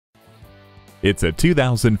It's a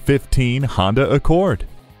 2015 Honda Accord.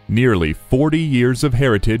 Nearly 40 years of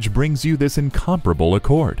heritage brings you this incomparable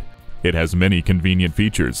Accord. It has many convenient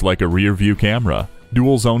features like a rear-view camera,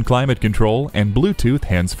 dual-zone climate control, and Bluetooth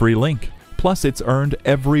hands-free link. Plus, it's earned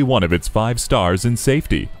every one of its 5 stars in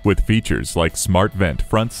safety with features like smart vent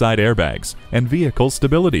front side airbags and vehicle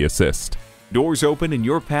stability assist. Doors open and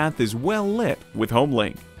your path is well lit with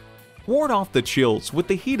HomeLink. Ward off the chills with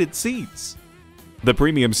the heated seats. The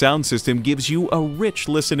premium sound system gives you a rich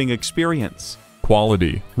listening experience.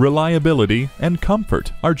 Quality, reliability, and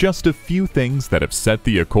comfort are just a few things that have set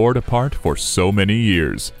the Accord apart for so many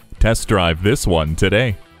years. Test drive this one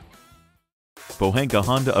today. Pohanka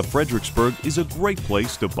Honda of Fredericksburg is a great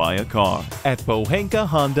place to buy a car. At Pohanka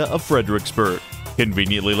Honda of Fredericksburg,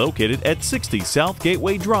 conveniently located at 60 South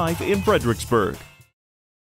Gateway Drive in Fredericksburg.